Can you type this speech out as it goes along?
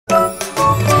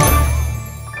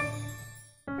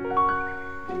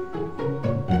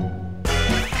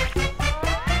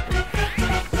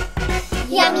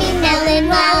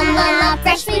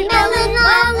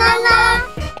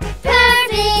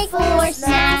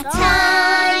snack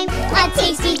time, a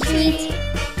tasty treat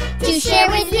to share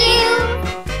with you.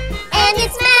 And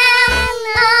it's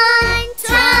melon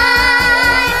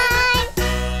time!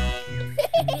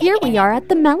 Here we are at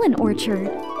the melon orchard.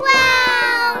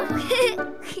 Wow!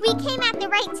 We came at the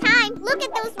right time. Look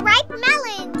at those ripe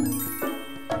melons.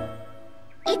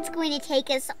 It's going to take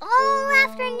us all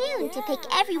afternoon to pick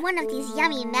every one of these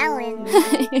yummy melons.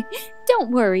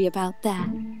 Don't worry about that.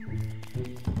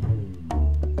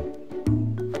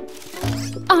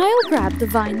 I'll grab the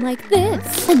vine like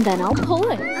this, and then I'll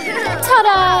pull it.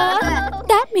 Ta-da!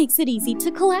 That makes it easy to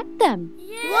collect them.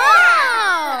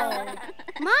 Wow!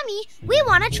 Mommy, we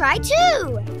want to try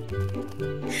too.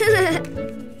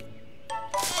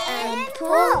 And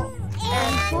pull,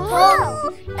 and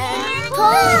pull, and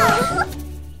pull.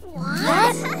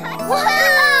 What?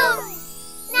 Wow!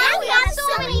 Now we have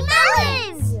so many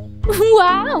melons!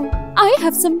 Wow! I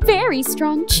have some very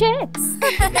strong chicks.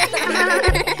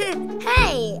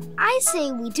 Hey, I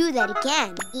say we do that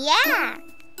again. Yeah.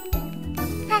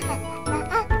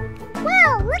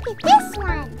 Whoa, look at this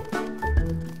one.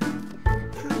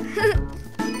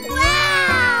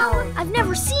 Wow! I've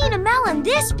never seen a melon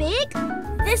this big.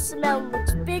 This melon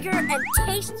looks bigger and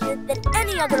tastier than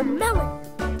any other melon.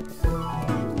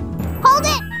 Hold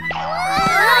it!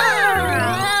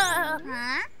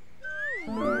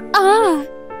 Ah,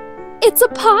 it's a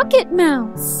pocket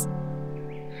mouse.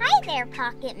 Hi there,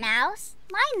 Pocket Mouse.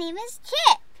 My name is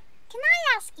Chip. Can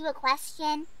I ask you a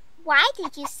question? Why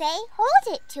did you say hold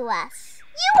it to us?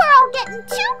 You were all getting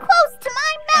too close to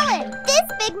my melon. This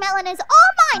big melon is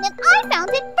all mine and I found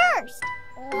it first.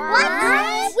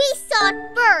 What? We saw it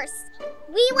first.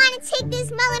 We want to take this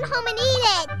melon home and eat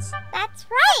it. That's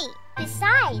right.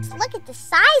 Besides, look at the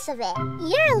size of it.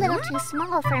 You're a little too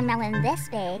small for a melon this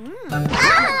big.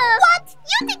 What?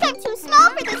 You think I'm too small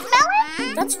for this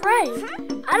melon? That's right.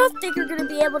 I don't think you're going to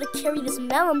be able to carry this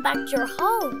melon back to your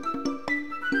home.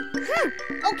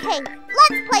 Okay,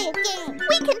 let's play a game.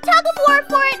 We can tug of war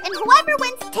for it, and whoever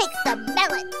wins takes the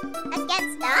melon.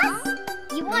 Against us?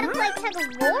 You want to play tug of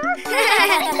war?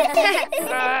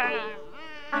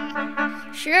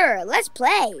 Sure, let's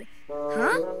play.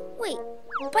 Huh? Wait,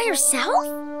 by yourself?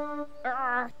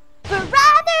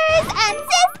 Brothers and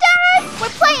sisters,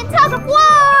 we're playing tug of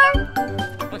war!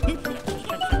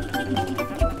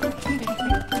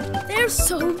 There's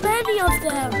so many of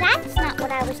them. That's not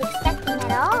what I was expecting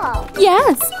at all.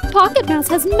 Yes, Pocket Mouse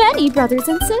has many brothers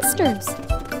and sisters.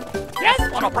 Yes,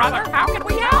 little brother, how can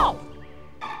we help?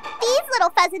 These little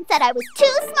pheasants said I was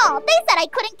too small. They said I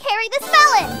couldn't carry this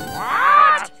melon.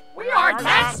 What? We aren't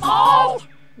that small!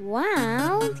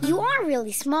 Wow, you are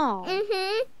really small.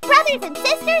 Brothers and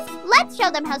sisters, let's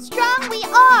show them how strong we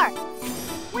are.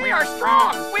 We are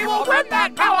strong! We will win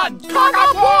that melon! Tug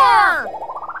of war!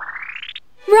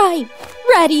 Right,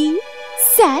 ready,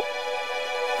 set,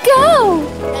 go!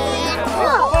 And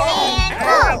pull, and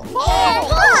pull,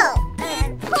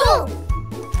 and pull, and pull,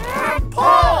 And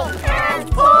pull! And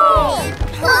pull!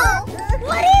 pull.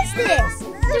 What is this?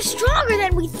 They're stronger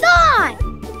than we thought.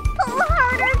 Pull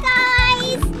harder,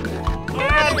 guys.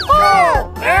 And pull!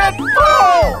 And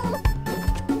pull!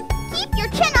 Keep your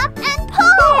chin up and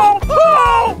pull.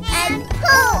 Pull! Pull! And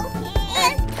pull,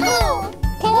 and pull.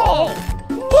 Pull!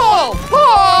 Pull!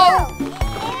 Pull!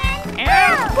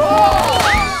 And pull!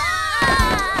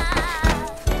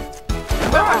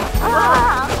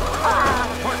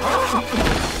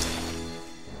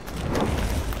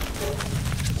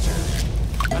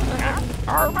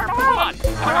 Our melon!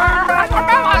 Our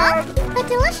melon! The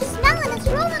delicious melon is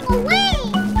rolling away.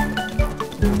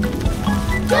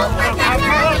 Don't let that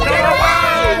melon get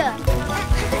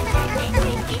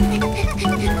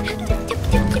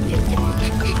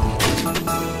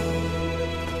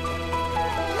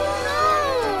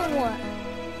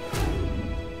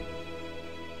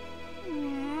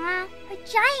A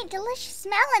giant delicious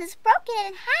melon is broken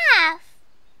in half.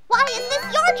 Why is this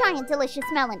your giant delicious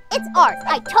melon? It's ours,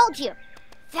 I told you.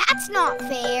 That's not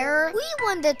fair. We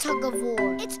won the tug of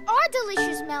war. It's our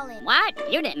delicious melon.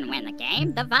 What? You didn't win the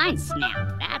game. The vine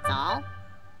snapped, that's all.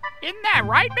 Isn't that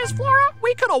right, Miss Flora?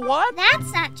 We could have won.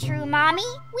 That's not true, Mommy.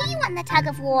 We won the tug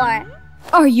of war.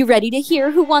 Are you ready to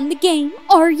hear who won the game?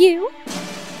 Are you?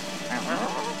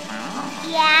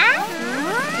 Yeah?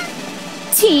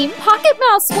 Team Pocket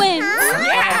Mouse wins!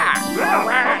 Yeah!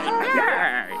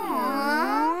 Hooray!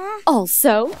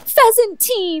 Also, Pheasant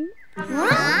Team!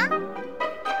 Huh?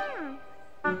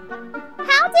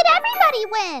 How did everybody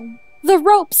win? The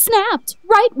rope snapped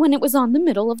right when it was on the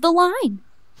middle of the line.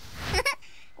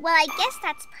 Well, I guess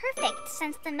that's perfect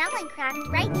since the melon cracked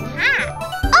right in half.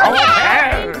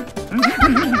 Okay!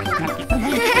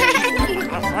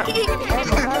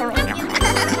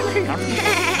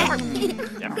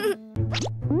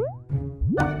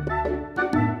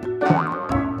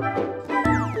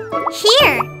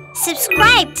 here.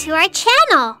 Subscribe to our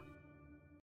channel.